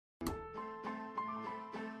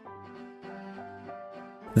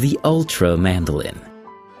The Ultra Mandolin.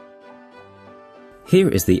 Here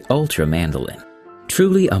is the Ultra Mandolin.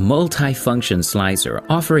 Truly a multi-function slicer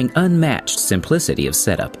offering unmatched simplicity of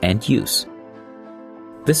setup and use.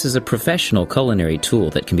 This is a professional culinary tool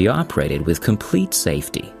that can be operated with complete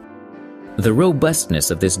safety. The robustness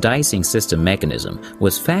of this dicing system mechanism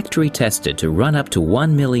was factory tested to run up to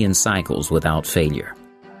 1 million cycles without failure.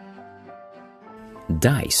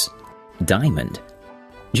 Dice, diamond,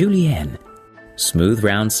 julienne, smooth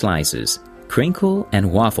round slices, crinkle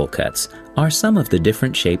and waffle cuts are some of the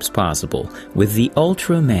different shapes possible with the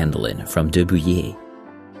Ultra Mandolin from Debuyer.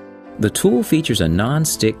 The tool features a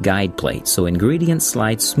non-stick guide plate so ingredients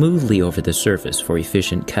slide smoothly over the surface for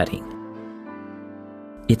efficient cutting.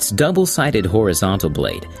 Its double-sided horizontal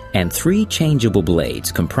blade and 3 changeable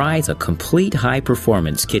blades comprise a complete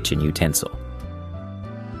high-performance kitchen utensil.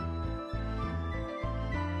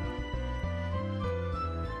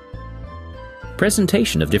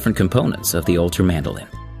 Presentation of different components of the Ultra Mandolin.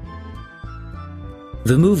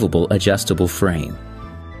 The movable adjustable frame,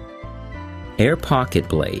 air pocket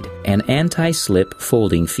blade and anti-slip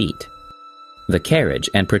folding feet, the carriage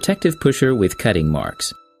and protective pusher with cutting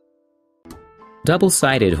marks,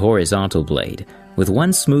 double-sided horizontal blade with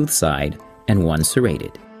 1 smooth side and 1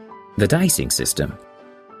 serrated, the dicing system,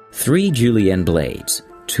 3 julienne blades,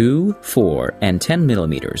 2, 4, and 10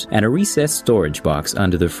 millimeters, and a recessed storage box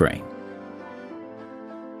under the frame.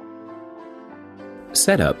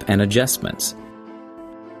 Setup and adjustments.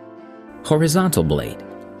 Horizontal blade.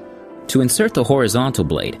 To insert the horizontal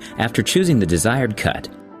blade after choosing the desired cut,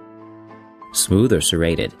 smooth or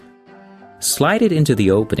serrated, slide it into the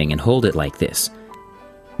opening and hold it like this.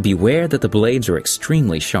 Beware that the blades are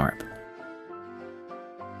extremely sharp.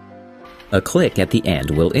 A click at the end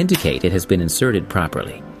will indicate it has been inserted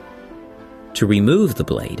properly. To remove the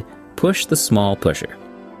blade, push the small pusher.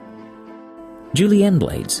 Julienne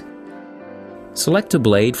blades. Select a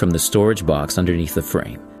blade from the storage box underneath the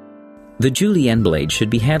frame. The julienne blades should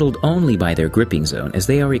be handled only by their gripping zone as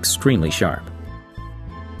they are extremely sharp.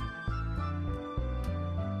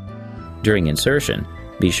 During insertion,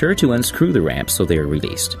 be sure to unscrew the ramps so they are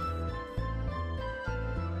released.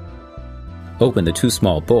 Open the 2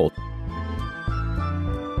 small bolts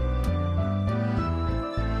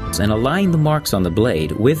and align the marks on the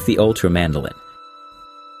blade with the Ultra Mandolin.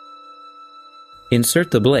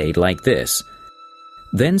 Insert the blade like this,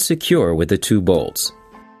 then secure with the 2 bolts.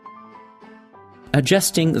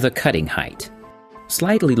 Adjusting the cutting height.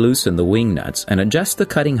 Slightly loosen the wing nuts and adjust the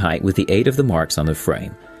cutting height with the aid of the marks on the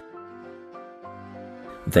frame.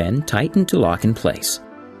 Then tighten to lock in place.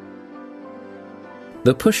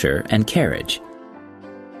 The pusher and carriage.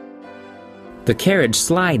 The carriage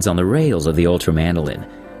slides on the rails of the Ultra Mandolin.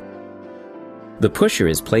 The pusher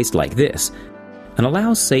is placed like this and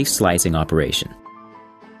allows safe slicing operation.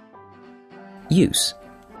 Use.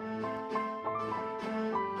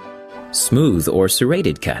 Smooth or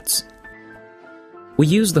serrated cuts. We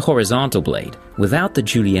use the horizontal blade without the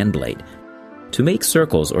julienne blade to make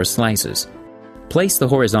circles or slices. Place the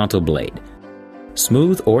horizontal blade,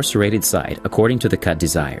 smooth or serrated side according to the cut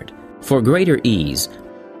desired. For greater ease,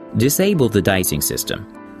 disable the dicing system.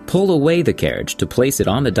 Pull away the carriage to place it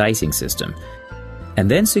on the dicing system,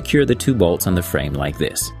 and then secure the 2 bolts on the frame like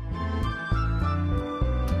this.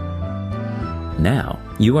 Now,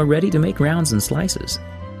 you are ready to make rounds and slices.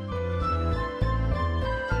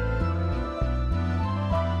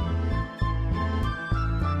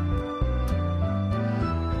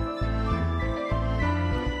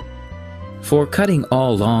 For cutting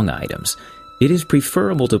all long items, it is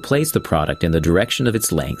preferable to place the product in the direction of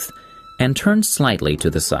its length and turn slightly to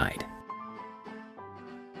the side.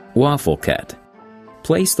 Waffle cut.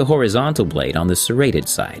 Place the horizontal blade on the serrated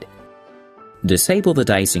side. Disable the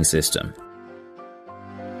dicing system.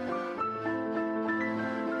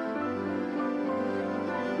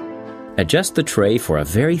 Adjust the tray for a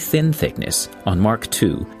very thin thickness on Mark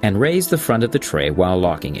II and raise the front of the tray while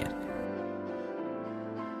locking it.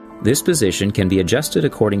 This position can be adjusted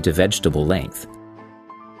according to vegetable length.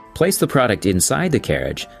 Place the product inside the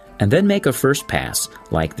carriage and then make a first pass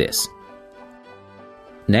like this.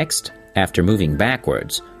 Next, after moving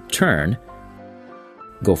backwards, turn,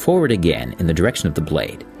 go forward again in the direction of the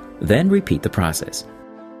blade, then repeat the process.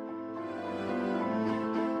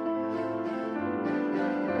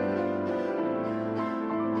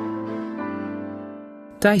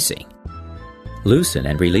 Dicing. Loosen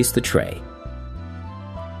and release the tray.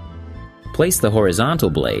 Place the horizontal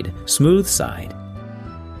blade, smooth side.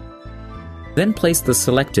 Then place the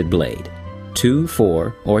selected blade, 2,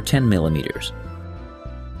 4, or 10 millimeters.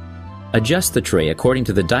 Adjust the tray according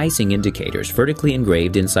to the dicing indicators vertically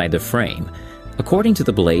engraved inside the frame, According to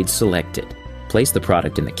the blades selected, place the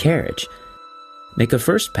product in the carriage, make a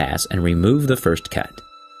first pass and remove the first cut.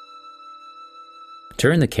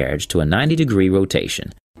 Turn the carriage to a 90-degree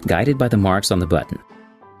rotation, guided by the marks on the button.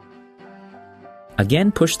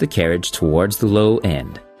 Again, push the carriage towards the low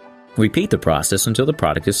end. Repeat the process until the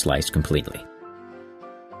product is sliced completely.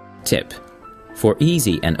 Tip: for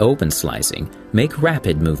easy and open slicing, make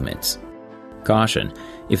rapid movements. Caution: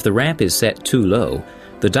 if the ramp is set too low,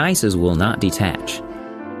 the dices will not detach.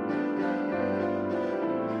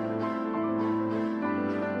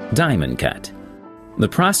 Diamond cut. The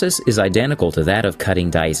process is identical to that of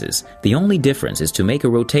cutting dices. The only difference is to make a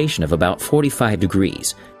rotation of about 45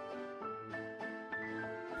 degrees.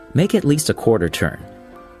 Make at least a quarter turn.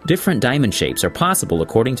 Different diamond shapes are possible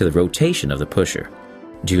according to the rotation of the pusher.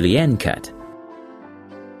 Julienne cut.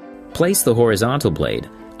 Place the horizontal blade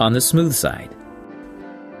on the smooth side.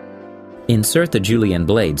 Insert the Julienne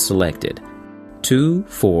blade selected, 2,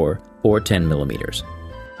 4, or 10 millimeters.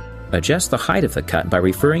 Adjust the height of the cut by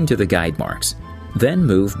referring to the guide marks, then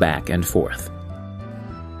move back and forth.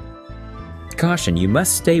 Caution: you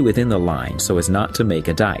must stay within the line so as not to make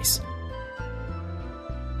a dice.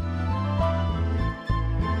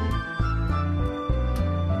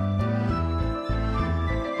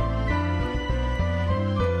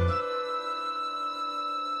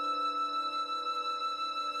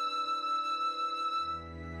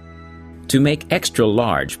 To make extra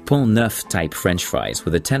large Pont Neuf type French fries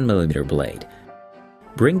with a 10 mm blade,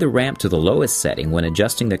 bring the ramp to the lowest setting when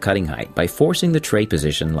adjusting the cutting height by forcing the tray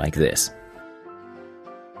position like this.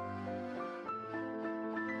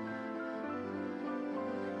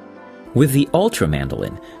 With the Ultra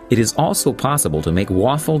Mandolin, it is also possible to make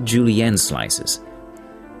waffle julienne slices.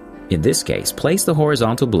 In this case, place the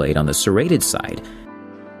horizontal blade on the serrated side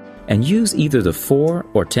and use either the 4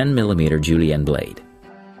 or 10 mm julienne blade.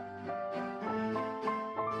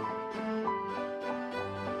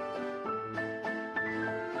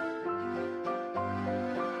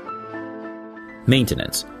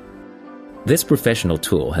 Maintenance. This professional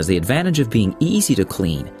tool has the advantage of being easy to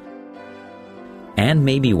clean and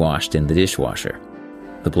may be washed in the dishwasher.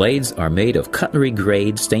 The blades are made of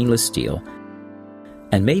cutlery-grade stainless steel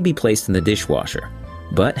and may be placed in the dishwasher,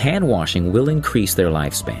 but hand washing will increase their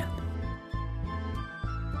lifespan.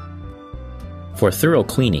 For thorough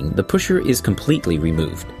cleaning, the pusher is completely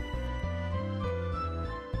removed.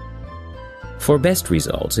 For best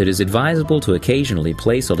results, it is advisable to occasionally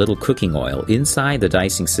place a little cooking oil inside the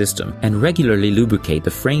dicing system and regularly lubricate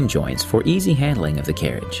the frame joints for easy handling of the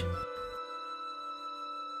carriage.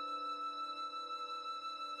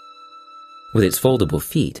 With its foldable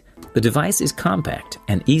feet, the device is compact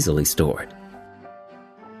and easily stored.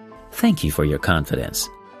 Thank you for your confidence.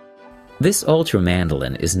 This Ultra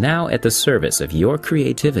Mandolin is now at the service of your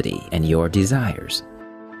creativity and your desires.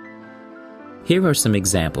 Here are some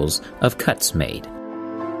examples of cuts made.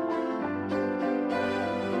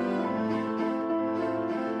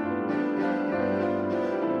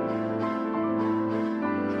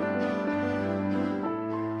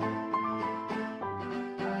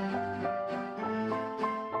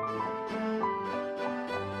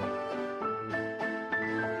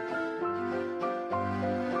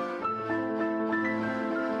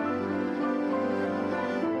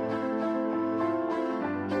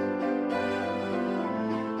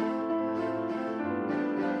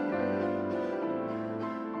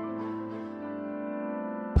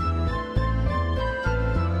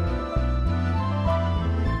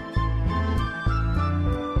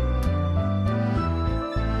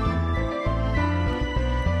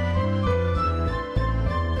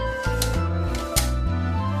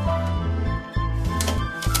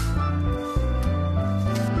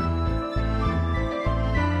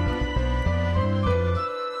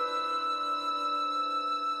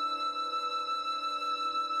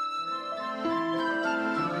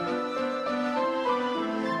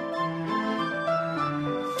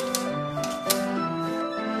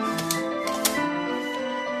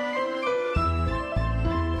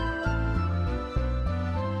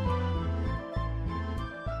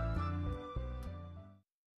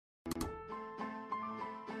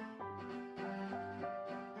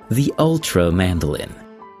 The Ultra Mandolin.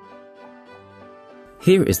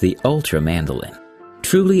 Here is the Ultra Mandolin,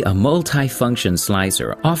 truly a multi-function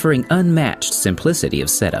slicer offering unmatched simplicity of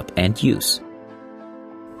setup and use.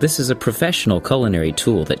 This is a professional culinary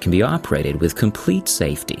tool that can be operated with complete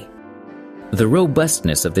safety. The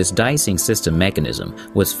robustness of this dicing system mechanism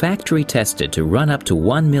was factory tested to run up to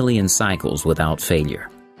 1 million cycles without failure.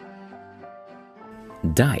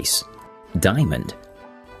 Dice, diamond,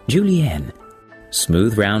 julienne,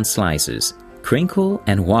 smooth round slices, crinkle,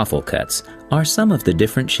 and waffle cuts are some of the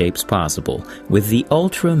different shapes possible with the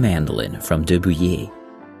Ultra Mandolin from Debuyer.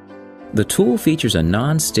 The tool features a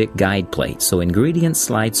non-stick guide plate so ingredients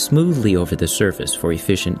slide smoothly over the surface for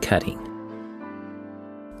efficient cutting.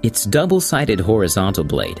 Its double-sided horizontal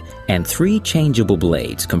blade and 3 changeable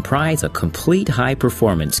blades comprise a complete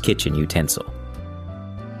high-performance kitchen utensil.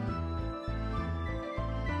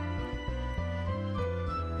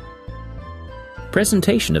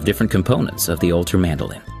 Presentation of different components of the Ultra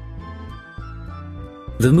Mandolin.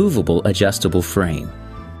 The movable adjustable frame,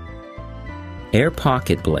 air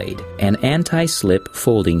pocket blade and anti-slip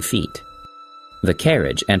folding feet, the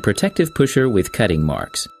carriage and protective pusher with cutting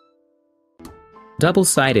marks,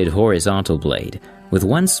 double-sided horizontal blade with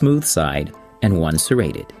 1 smooth side and 1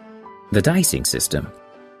 serrated, the dicing system,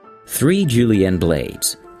 3 julienne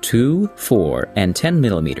blades, 2, 4, and 10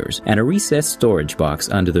 millimeters, and a recessed storage box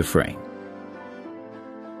under the frame.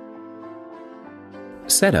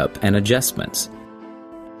 Setup and adjustments.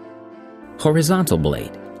 Horizontal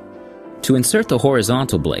blade. To insert the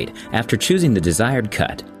horizontal blade after choosing the desired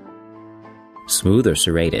cut, smooth or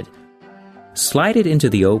serrated, slide it into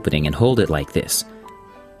the opening and hold it like this.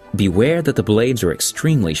 Beware that the blades are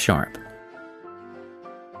extremely sharp.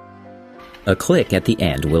 A click at the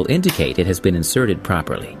end will indicate it has been inserted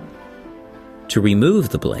properly. To remove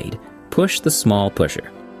the blade, push the small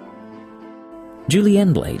pusher.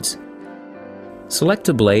 Julienne blades. Select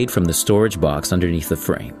a blade from the storage box underneath the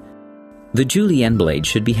frame. The julienne blades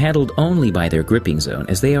should be handled only by their gripping zone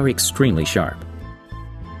as they are extremely sharp.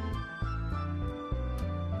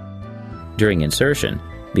 During insertion,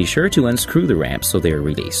 be sure to unscrew the ramps so they are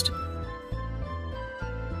released.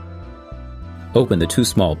 Open the 2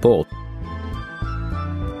 small bolts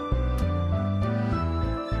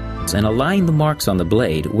and align the marks on the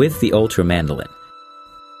blade with the Ultra Mandolin.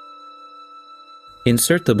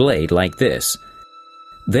 Insert the blade like this,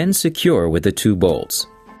 then secure with the 2 bolts.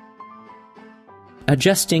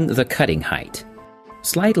 Adjusting the cutting height.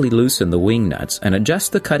 Slightly loosen the wing nuts and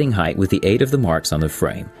adjust the cutting height with the aid of the marks on the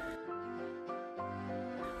frame.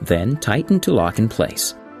 Then tighten to lock in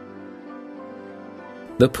place.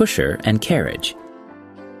 The pusher and carriage.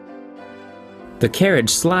 The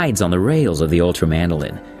carriage slides on the rails of the Ultra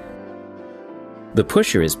Mandolin. The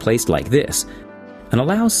pusher is placed like this and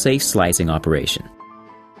allows safe slicing operation.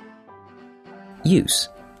 Use.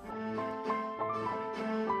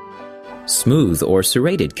 Smooth or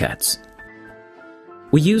serrated cuts.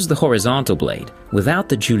 We use the horizontal blade without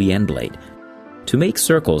the julienne blade to make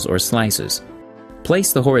circles or slices.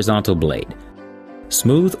 Place the horizontal blade,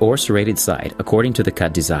 smooth or serrated side according to the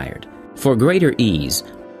cut desired. For greater ease,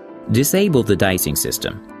 disable the dicing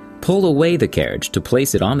system. Pull away the carriage to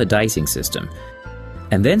place it on the dicing system,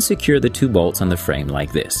 and then secure the 2 bolts on the frame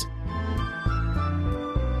like this.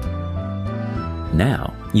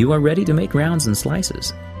 Now, you are ready to make rounds and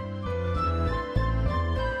slices.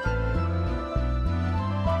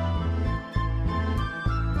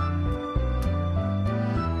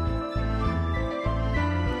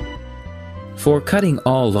 For cutting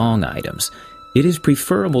all long items, it is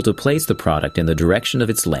preferable to place the product in the direction of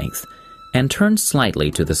its length and turn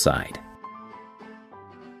slightly to the side.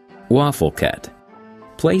 Waffle cut.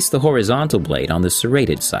 Place the horizontal blade on the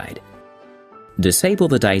serrated side. Disable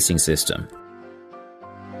the dicing system.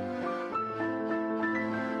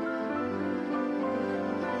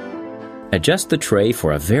 Adjust the tray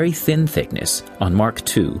for a very thin thickness on Mark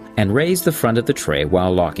II and raise the front of the tray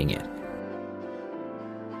while locking it.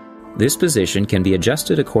 This position can be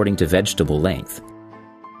adjusted according to vegetable length.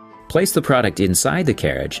 Place the product inside the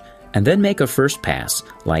carriage and then make a first pass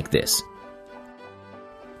like this.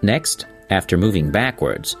 Next, after moving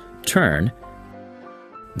backwards, turn,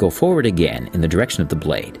 go forward again in the direction of the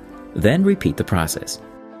blade, then repeat the process.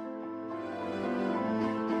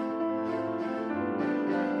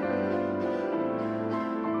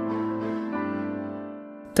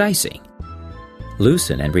 Dicing.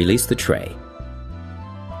 Loosen and release the tray.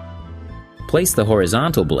 Place the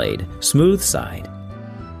horizontal blade, smooth side.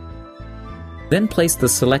 Then place the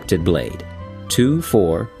selected blade, 2,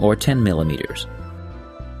 4, or 10 millimeters.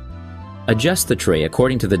 Adjust the tray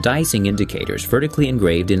according to the dicing indicators vertically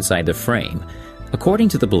engraved inside the frame, according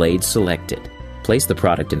to the blade selected. Place the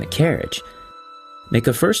product in the carriage. Make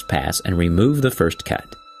a first pass and remove the first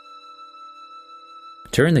cut.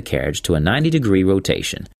 Turn the carriage to a 90-degree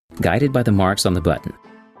rotation, guided by the marks on the button.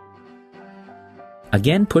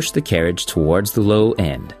 Again, push the carriage towards the low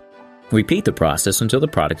end. Repeat the process until the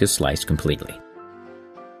product is sliced completely.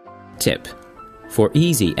 Tip: for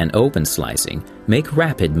easy and open slicing, make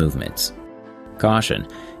rapid movements. Caution: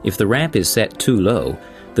 if the ramp is set too low,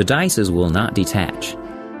 the dices will not detach.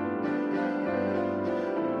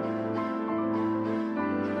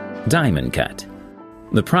 Diamond cut.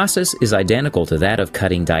 The process is identical to that of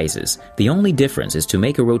cutting dices. The only difference is to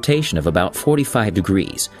make a rotation of about 45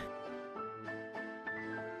 degrees.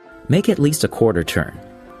 Make at least a quarter turn.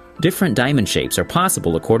 Different diamond shapes are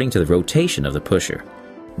possible according to the rotation of the pusher.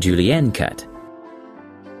 Julienne cut.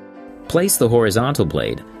 Place the horizontal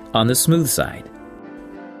blade on the smooth side.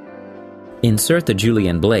 Insert the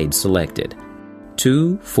Julienne blade selected,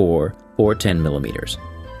 2, 4, or 10 millimeters.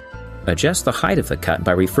 Adjust the height of the cut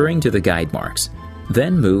by referring to the guide marks,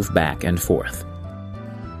 then move back and forth.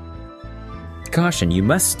 Caution, you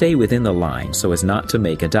must stay within the line so as not to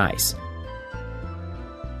make a dice.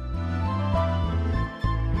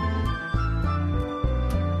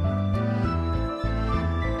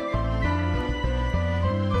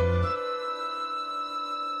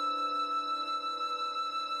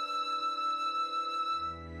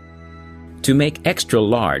 To make extra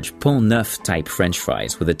large Pont Neuf type French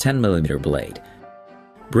fries with a 10mm blade,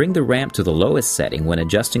 bring the ramp to the lowest setting when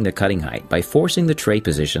adjusting the cutting height by forcing the tray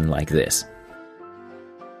position like this.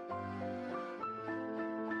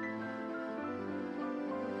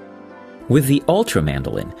 With the Ultra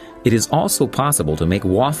Mandolin, it is also possible to make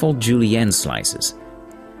waffle Julienne slices.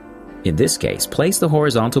 In this case, place the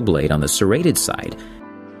horizontal blade on the serrated side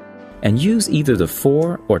and use either the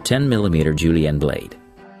 4 or 10mm Julienne blade.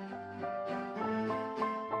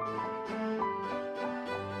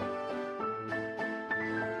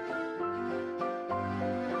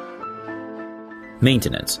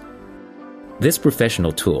 Maintenance. This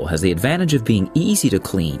professional tool has the advantage of being easy to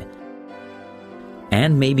clean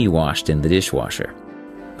and may be washed in the dishwasher.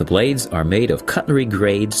 The blades are made of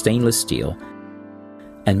cutlery-grade stainless steel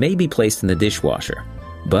and may be placed in the dishwasher,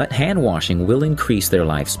 but hand washing will increase their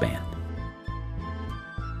lifespan.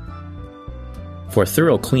 For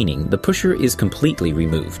thorough cleaning, the pusher is completely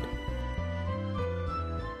removed.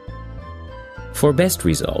 For best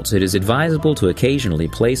results, it is advisable to occasionally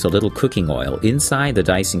place a little cooking oil inside the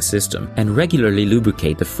dicing system and regularly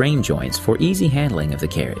lubricate the frame joints for easy handling of the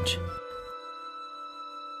carriage.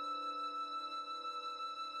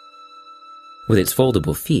 With its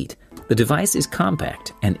foldable feet, the device is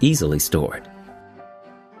compact and easily stored.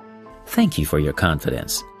 Thank you for your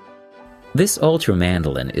confidence. This Ultra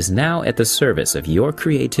Mandolin is now at the service of your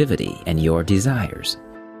creativity and your desires.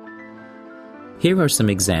 Here are some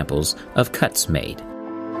examples of cuts made.